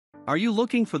Are you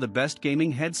looking for the best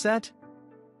gaming headset?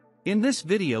 In this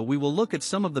video we will look at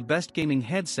some of the best gaming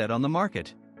headset on the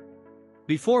market.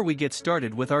 Before we get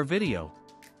started with our video,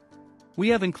 we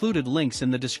have included links in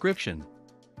the description,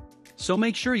 so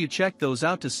make sure you check those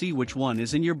out to see which one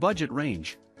is in your budget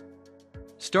range.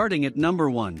 Starting at number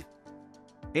 1.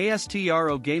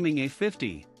 ASTRO Gaming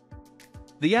A50.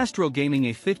 The ASTRO Gaming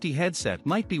A50 headset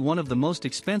might be one of the most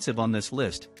expensive on this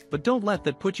list, but don't let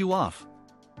that put you off.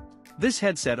 This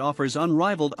headset offers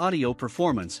unrivaled audio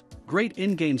performance, great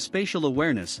in-game spatial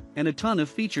awareness, and a ton of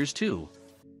features too.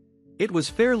 It was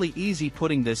fairly easy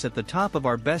putting this at the top of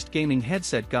our best gaming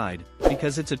headset guide,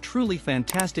 because it's a truly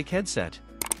fantastic headset.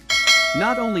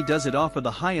 Not only does it offer the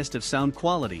highest of sound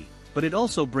quality, but it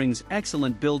also brings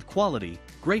excellent build quality,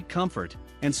 great comfort,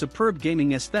 and superb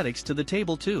gaming aesthetics to the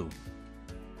table too.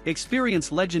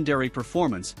 Experience legendary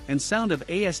performance and sound of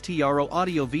ASTRO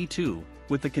Audio V2,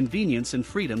 with the convenience and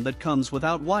freedom that comes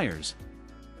without wires.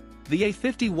 The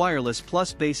A50 Wireless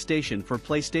Plus base station for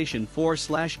PlayStation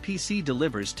 4/PC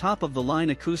delivers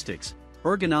top-of-the-line acoustics,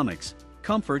 ergonomics,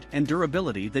 comfort and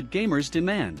durability that gamers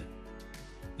demand.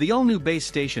 The all-new base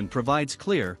station provides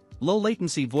clear,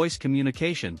 low-latency voice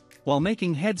communication, while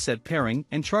making headset pairing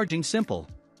and charging simple.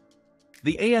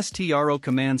 The ASTRO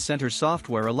Command Center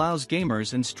software allows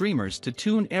gamers and streamers to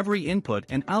tune every input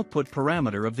and output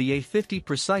parameter of the A50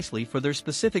 precisely for their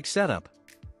specific setup.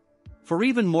 For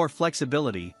even more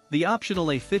flexibility, the optional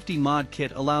A50 mod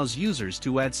kit allows users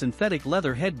to add synthetic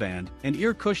leather headband and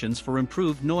ear cushions for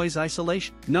improved noise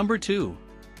isolation. Number 2.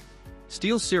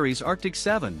 SteelSeries Arctic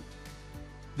 7.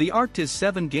 The Arctis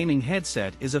 7 gaming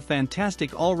headset is a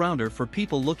fantastic all-rounder for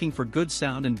people looking for good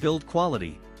sound and build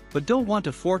quality, but don't want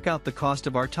to fork out the cost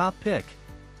of our top pick.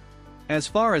 As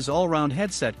far as all-round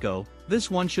headset go,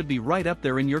 this one should be right up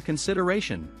there in your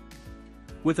consideration.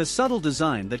 With a subtle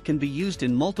design that can be used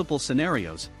in multiple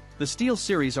scenarios, the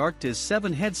SteelSeries Arctis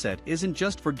 7 headset isn't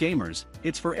just for gamers,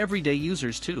 it's for everyday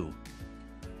users too.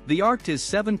 The Arctis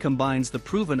 7 combines the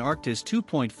proven Arctis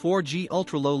 2.4G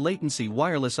ultra-low latency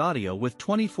wireless audio with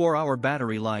 24-hour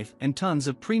battery life and tons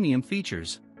of premium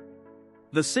features.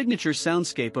 The signature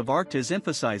soundscape of Arctis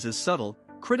emphasizes subtle,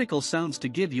 critical sounds to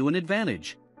give you an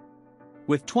advantage.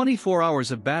 With 24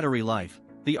 hours of battery life,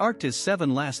 the Arctis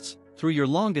 7 lasts through your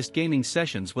longest gaming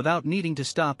sessions without needing to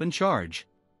stop and charge.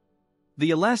 The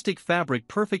elastic fabric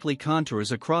perfectly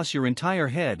contours across your entire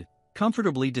head,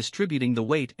 comfortably distributing the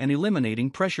weight and eliminating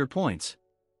pressure points.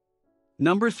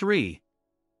 Number 3.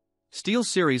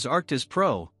 SteelSeries Arctis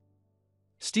Pro.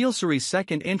 SteelSeries'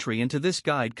 second entry into this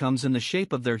guide comes in the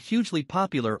shape of their hugely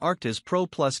popular Arctis Pro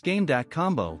Plus Game DAC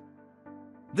combo.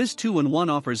 This 2-in-1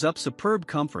 offers up superb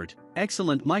comfort,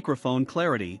 excellent microphone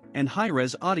clarity, and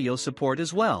high-res audio support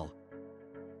as well.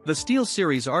 The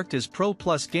SteelSeries Arctis Pro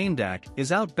Plus Game DAC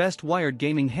is out best wired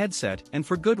gaming headset, and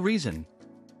for good reason.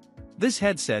 This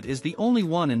headset is the only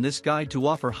one in this guide to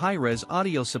offer high-res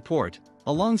audio support,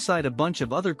 alongside a bunch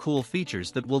of other cool features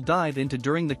that we'll dive into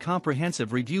during the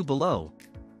comprehensive review below.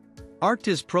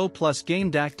 Arctis Pro Plus Game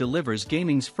DAC delivers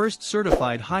gaming's first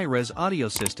certified high-res audio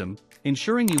system,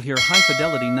 ensuring you hear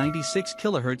high-fidelity 96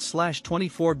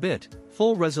 kHz/24-bit,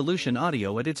 full-resolution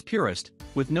audio at its purest,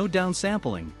 with no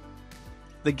downsampling.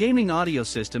 The gaming audio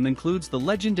system includes the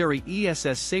legendary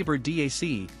ESS Sabre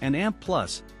DAC and AMP+.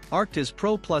 Arctis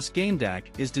Pro Plus Game DAC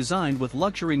is designed with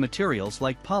luxury materials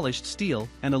like polished steel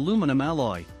and aluminum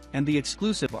alloy, and the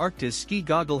exclusive Arctis Ski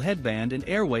Goggle headband and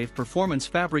Airwave Performance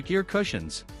fabric ear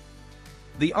cushions.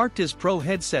 The Arctis Pro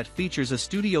headset features a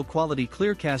studio-quality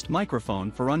Clearcast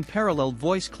microphone for unparalleled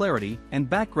voice clarity and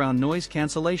background noise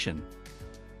cancellation.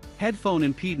 Headphone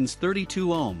impedance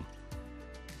 32 ohm.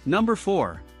 Number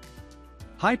 4.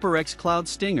 HyperX Cloud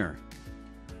Stinger.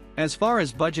 As far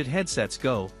as budget headsets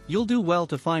go, you'll do well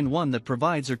to find one that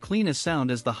provides as clean a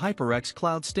sound as the HyperX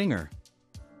Cloud Stinger.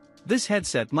 This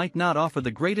headset might not offer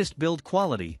the greatest build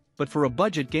quality, but for a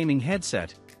budget gaming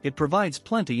headset, it provides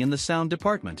plenty in the sound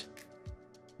department.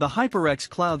 The HyperX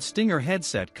Cloud Stinger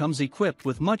headset comes equipped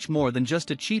with much more than just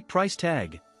a cheap price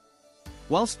tag.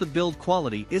 Whilst the build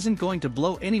quality isn't going to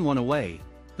blow anyone away,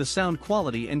 the sound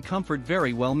quality and comfort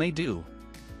very well may do.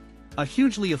 A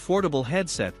hugely affordable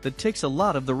headset that ticks a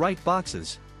lot of the right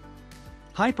boxes.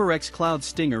 HyperX Cloud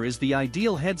Stinger is the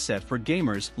ideal headset for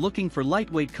gamers looking for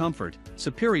lightweight comfort,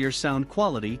 superior sound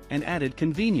quality, and added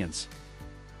convenience.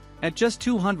 At just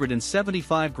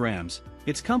 275 grams,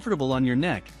 it's comfortable on your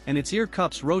neck, and its ear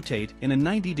cups rotate in a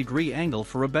 90-degree angle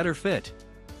for a better fit.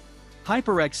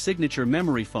 HyperX signature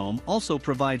memory foam also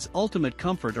provides ultimate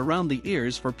comfort around the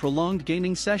ears for prolonged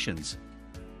gaming sessions.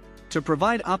 To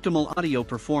provide optimal audio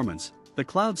performance, the the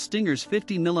Cloud Stinger's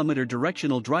 50mm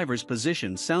directional driver's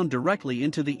position sound directly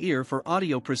into the ear for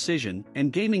audio precision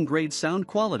and gaming-grade sound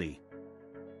quality.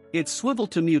 Its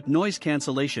swivel-to-mute noise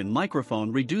cancellation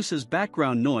microphone reduces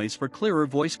background noise for clearer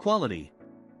voice quality.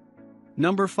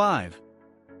 Number 5.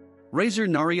 Razer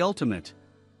Nari Ultimate.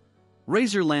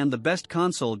 Razer land the best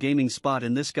console gaming spot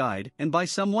in this guide, and by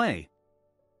some way.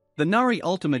 The Nari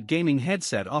Ultimate gaming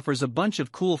headset offers a bunch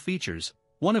of cool features,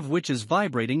 one of which is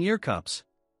vibrating ear cups.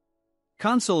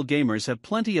 Console gamers have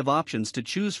plenty of options to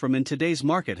choose from in today's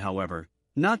market. However,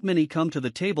 not many come to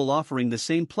the table offering the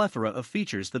same plethora of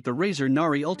features that the Razer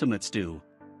Nari Ultimates do.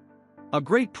 A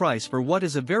great price for what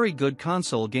is a very good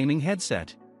console gaming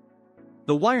headset.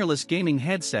 The wireless gaming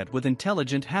headset with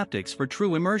intelligent haptics for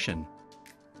true immersion.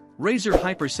 Razer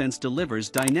HyperSense delivers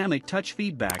dynamic touch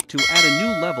feedback to add a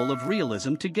new level of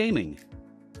realism to gaming.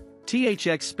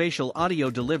 THX Spatial Audio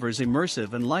delivers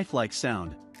immersive and lifelike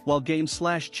sound, while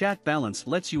game/chat balance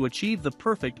lets you achieve the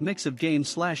perfect mix of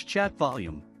game/chat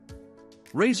volume.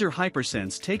 Razer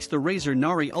HyperSense takes the Razer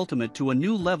Nari Ultimate to a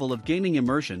new level of gaming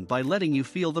immersion by letting you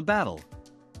feel the battle.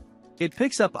 It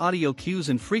picks up audio cues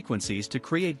and frequencies to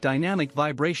create dynamic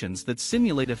vibrations that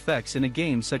simulate effects in a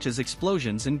game such as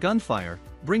explosions and gunfire,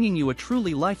 bringing you a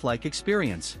truly lifelike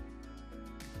experience.